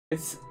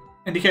It's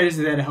indicators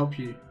are there to help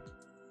you.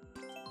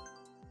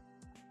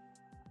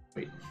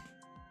 Wait.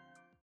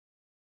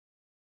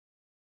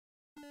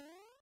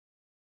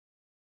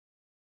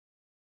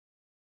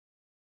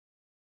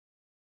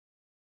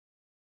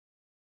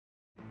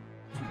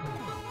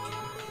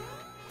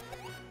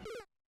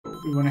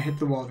 We want to hit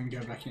the wall and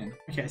go back in.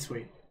 Okay,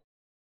 sweet.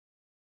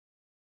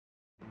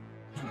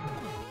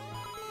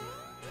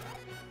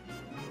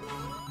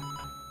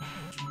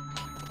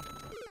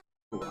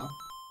 Go up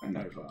and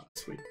over.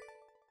 Sweet.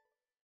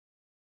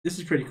 This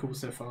is pretty cool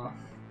so far.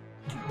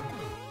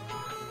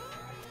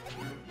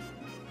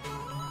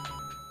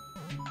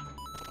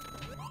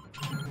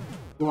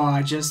 Wow,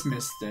 I just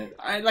missed it.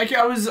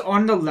 I was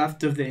on the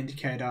left of the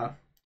indicator.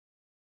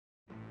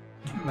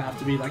 I have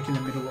to be like in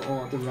the middle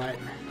or the right.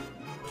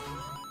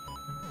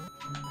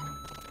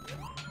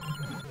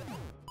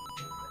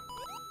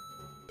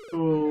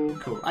 Oh,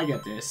 cool. I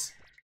get this.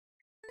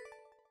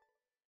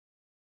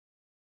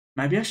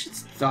 Maybe I should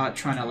start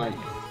trying to like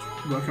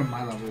work on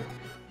my level.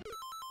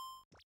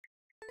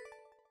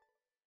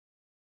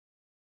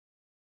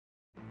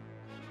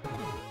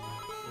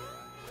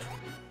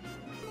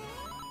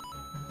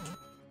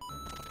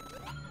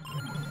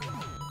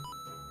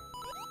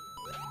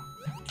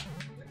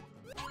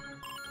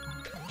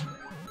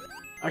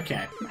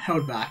 Okay,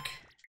 held back.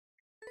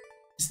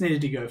 Just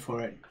needed to go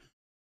for it.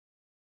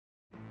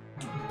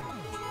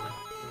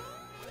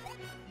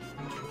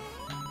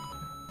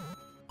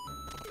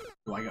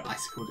 Oh, I got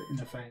icicled in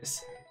the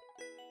face.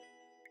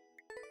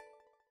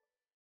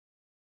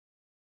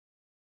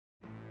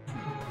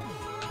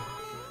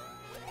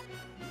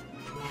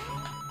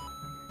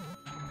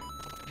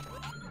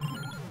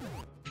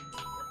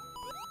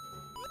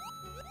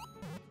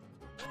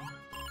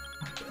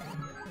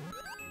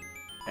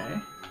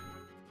 Okay.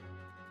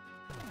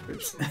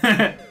 Oops.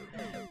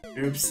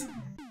 Oops.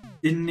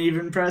 Didn't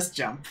even press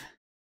jump.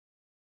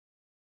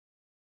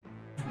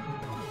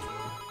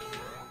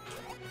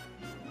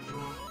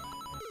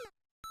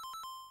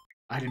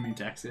 I didn't mean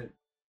to exit.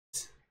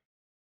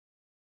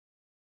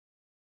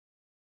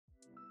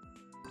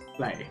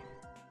 Play.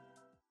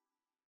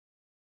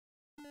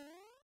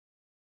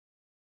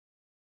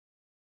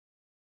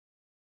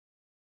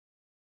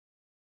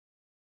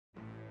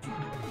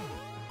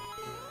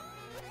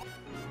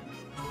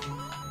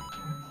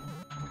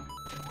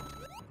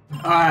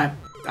 Alright,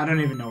 I don't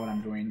even know what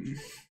I'm doing.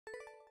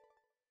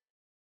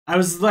 I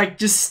was like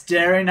just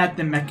staring at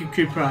the Mecha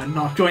Koopa and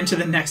not going to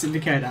the next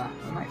indicator.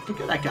 I'm like, look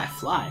at that guy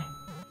fly.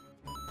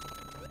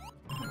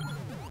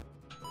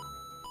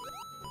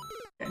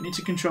 I need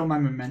to control my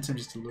momentum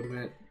just a little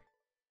bit.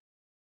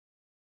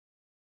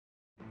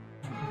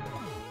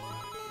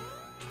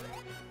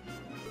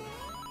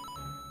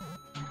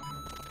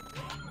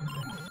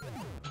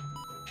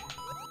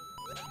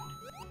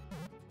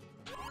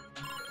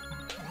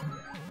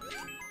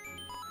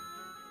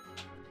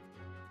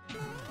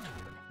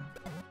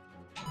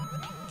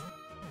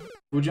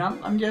 Full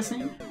jump, I'm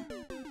guessing?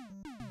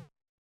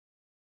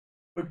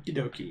 Okie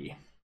dokie.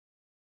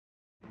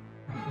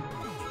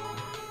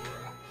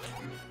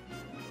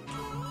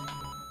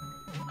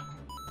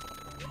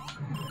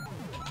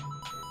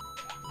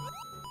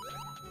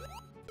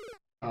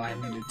 Oh, I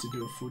needed to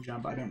do a full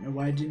jump. I don't know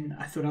why I didn't.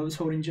 I thought I was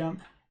holding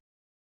jump.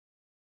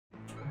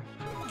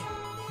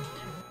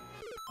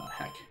 Oh,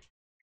 heck.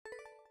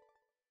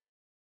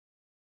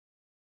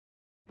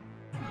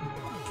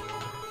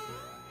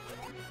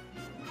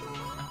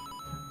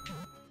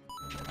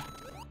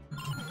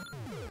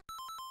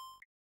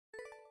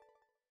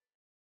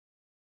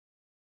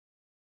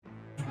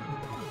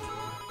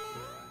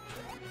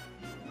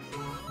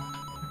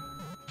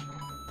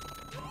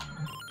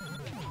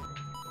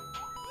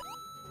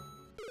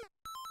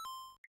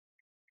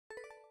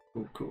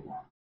 Cool, cool.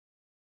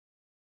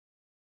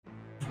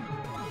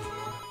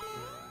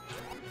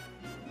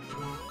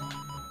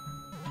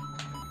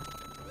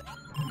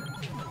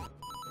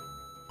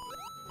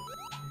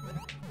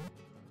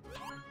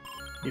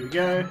 Here we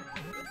go.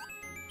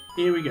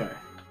 Here we go.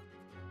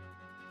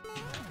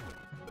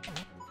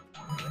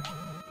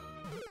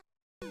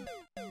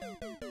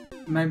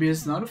 Maybe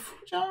it's not a full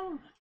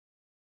jump?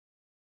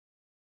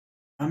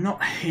 I'm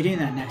not hitting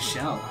that next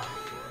shell.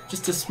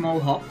 Just a small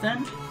hop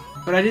then?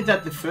 But I did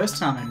that the first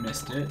time and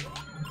missed it.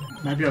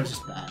 Maybe I was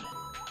just bad.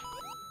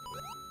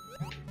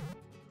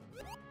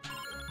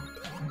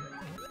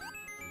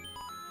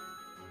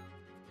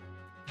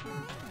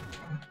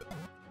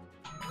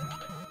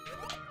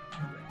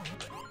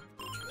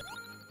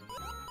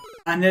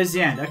 And there's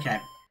the end. Okay.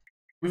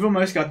 We've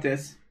almost got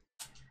this.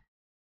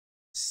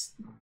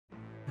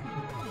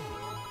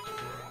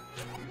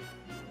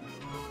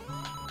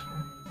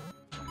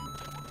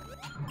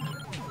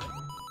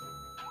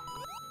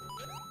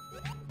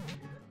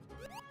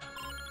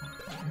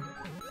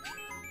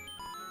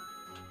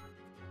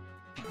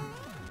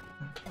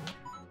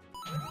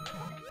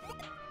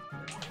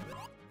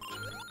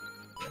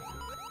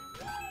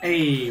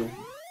 Hey,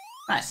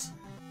 nice.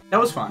 That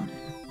was fun.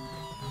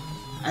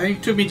 I think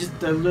it took me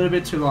just a little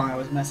bit too long. I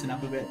was messing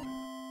up a bit.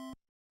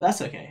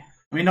 That's okay.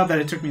 I mean, not that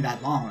it took me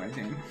that long or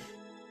anything.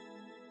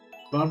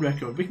 World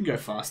record. We can go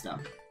faster.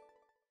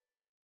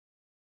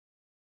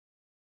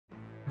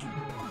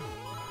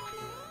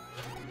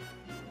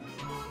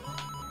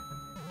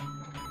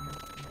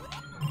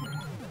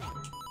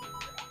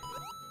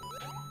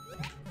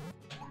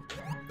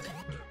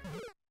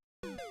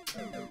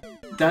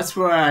 That's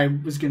where I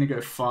was gonna go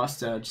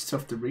faster, just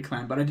off the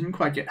reclaim, but I didn't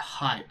quite get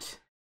height.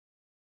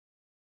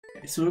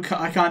 Okay, so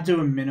I can't do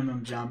a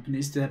minimum jump. It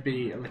needs to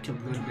be like a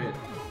little bit.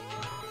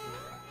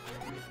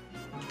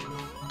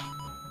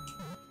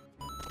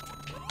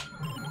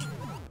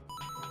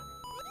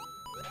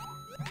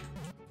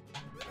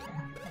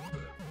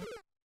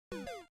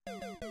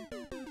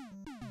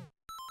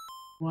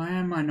 Why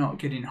am I not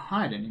getting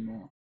height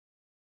anymore?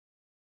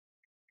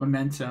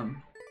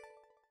 Momentum.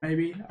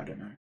 Maybe? I don't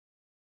know.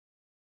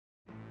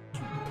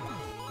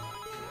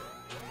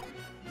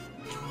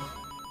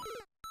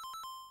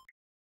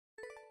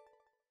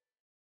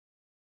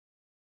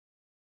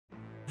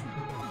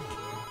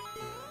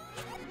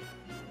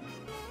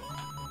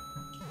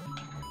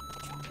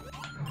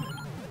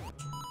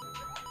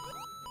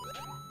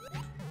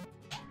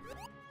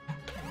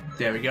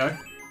 There we go.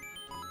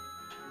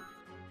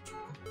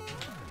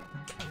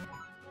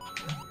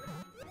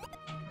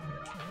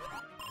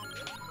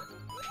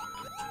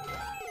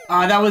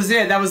 Ah, that was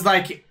it. That was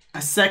like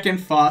a second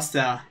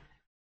faster.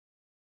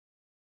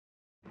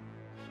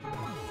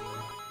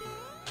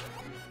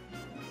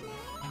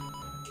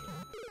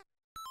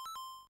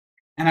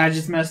 And I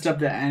just messed up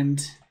the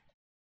end.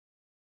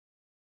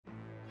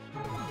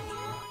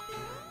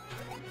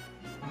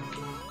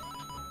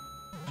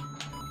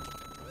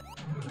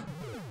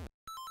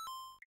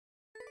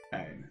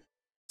 Okay.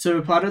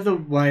 So part of the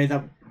way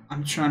that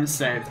I'm trying to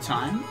save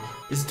time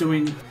is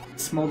doing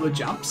smaller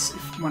jumps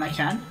when I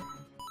can.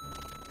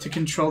 To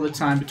control the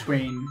time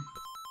between...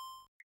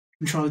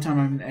 Control the time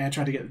I'm in the air,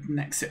 try to get the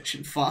next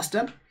section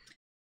faster.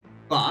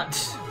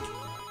 But...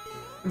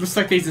 It looks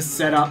like these are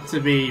set up to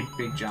be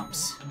big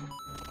jumps.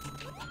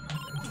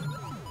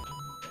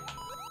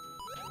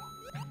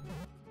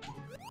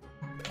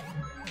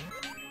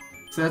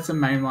 So that's the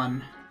main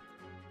one.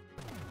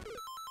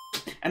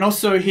 And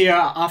also here,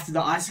 after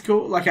the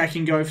icicle, like I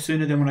can go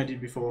sooner than what I did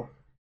before.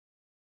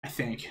 I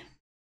think.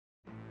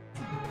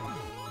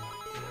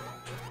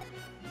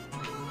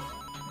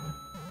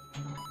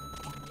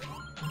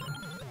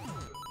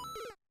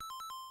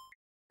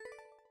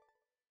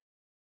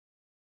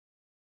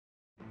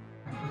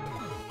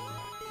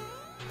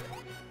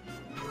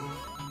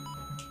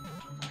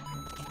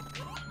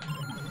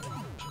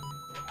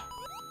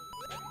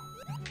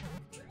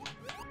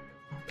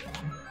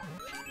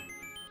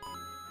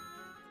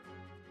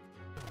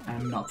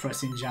 I'm not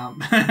pressing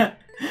jump.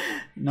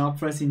 Not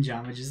pressing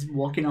jump, we're just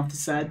walking off the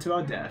side to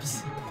our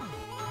deaths.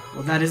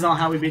 Well, that is not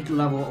how we beat the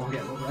level or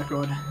get world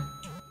record.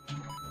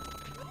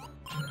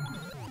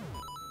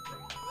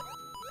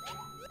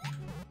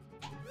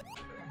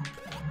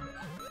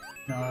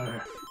 No.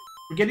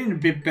 We're getting a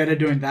bit better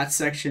doing that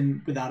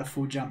section without a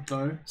full jump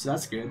though, so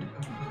that's good.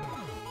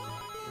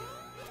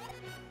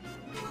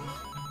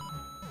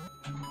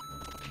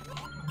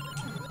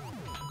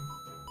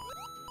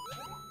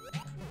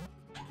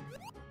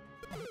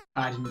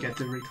 I didn't get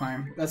the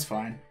reclaim. That's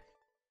fine.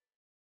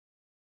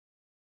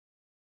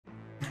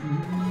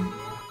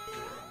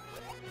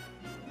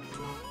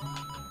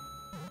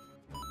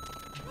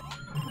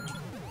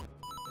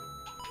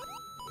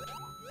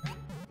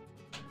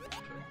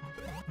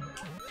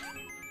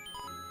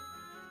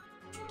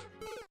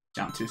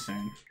 Jump too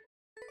soon.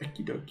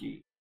 Okie dokie.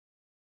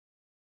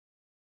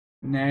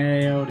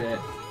 Nailed it.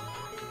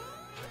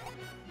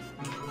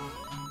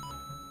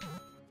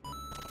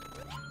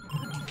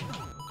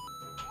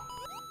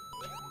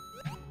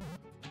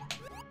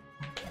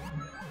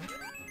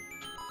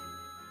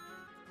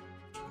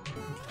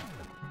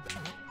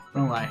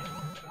 Wrong way.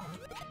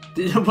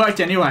 It worked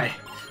anyway.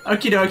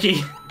 Okie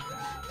dokie.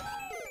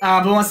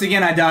 But once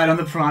again, I died on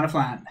the piranha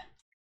plant.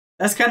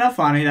 That's kind of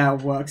funny that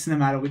it works no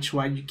matter which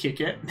way you kick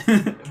it.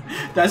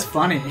 That's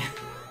funny.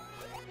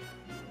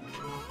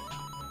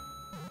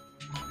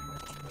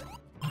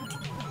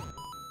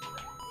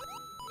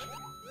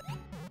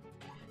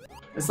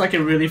 It's like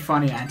a really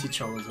funny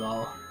anti-troll as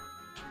well.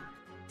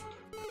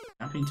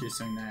 Jumping too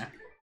soon there.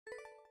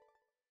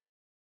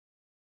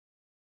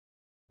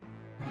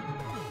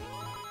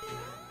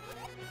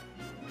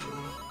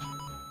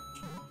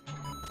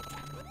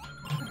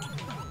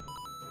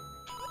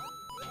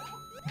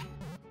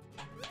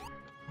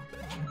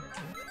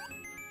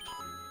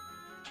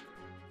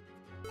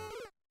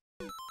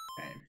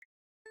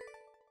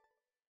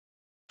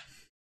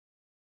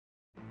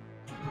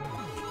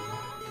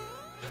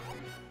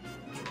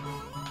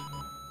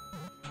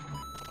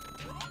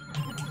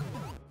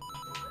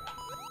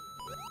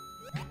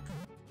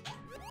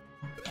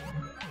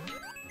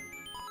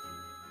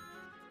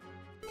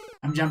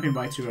 I'm jumping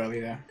way too early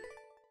there.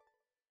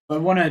 If I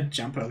want to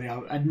jump early,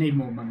 I'd need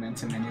more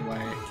momentum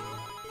anyway.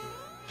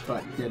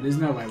 But yeah, there's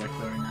no way we're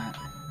clearing that.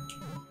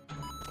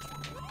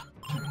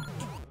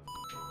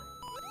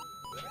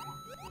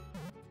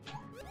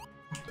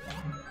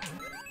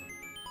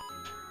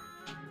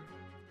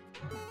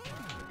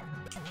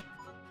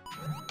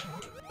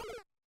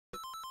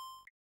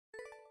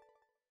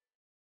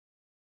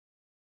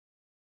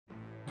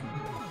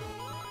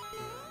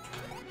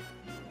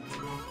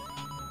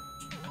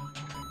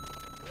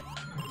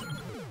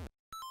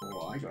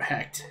 Oh, I got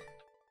hacked.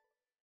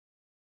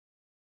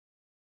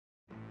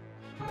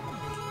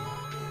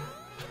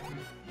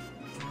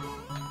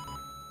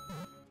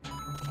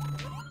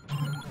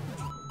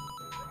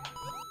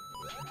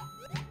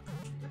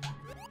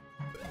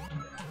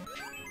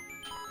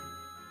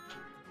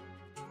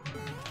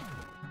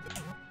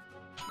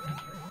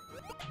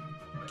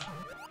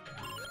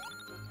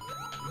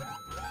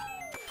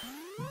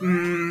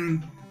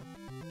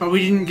 But we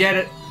didn't get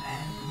it.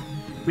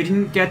 We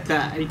didn't get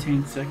that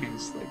 18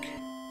 seconds, like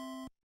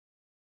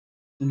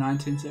the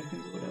 19 seconds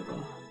or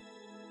whatever.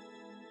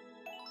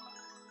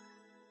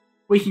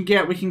 We can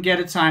get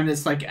a time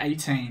that's like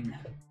 18.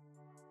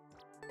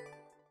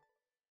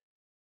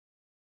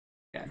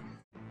 Okay.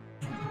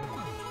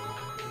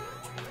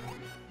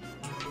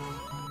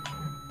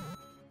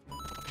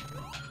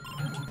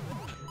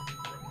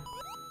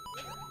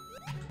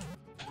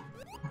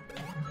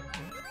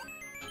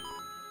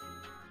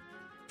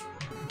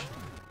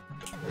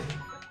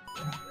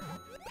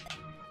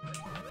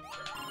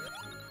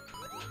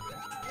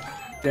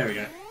 There we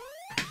go.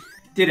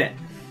 Did it.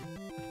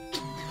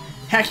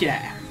 Heck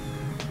yeah.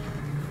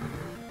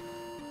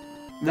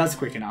 That's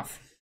quick enough.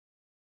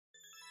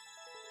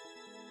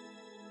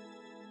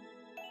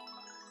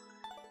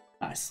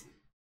 Nice.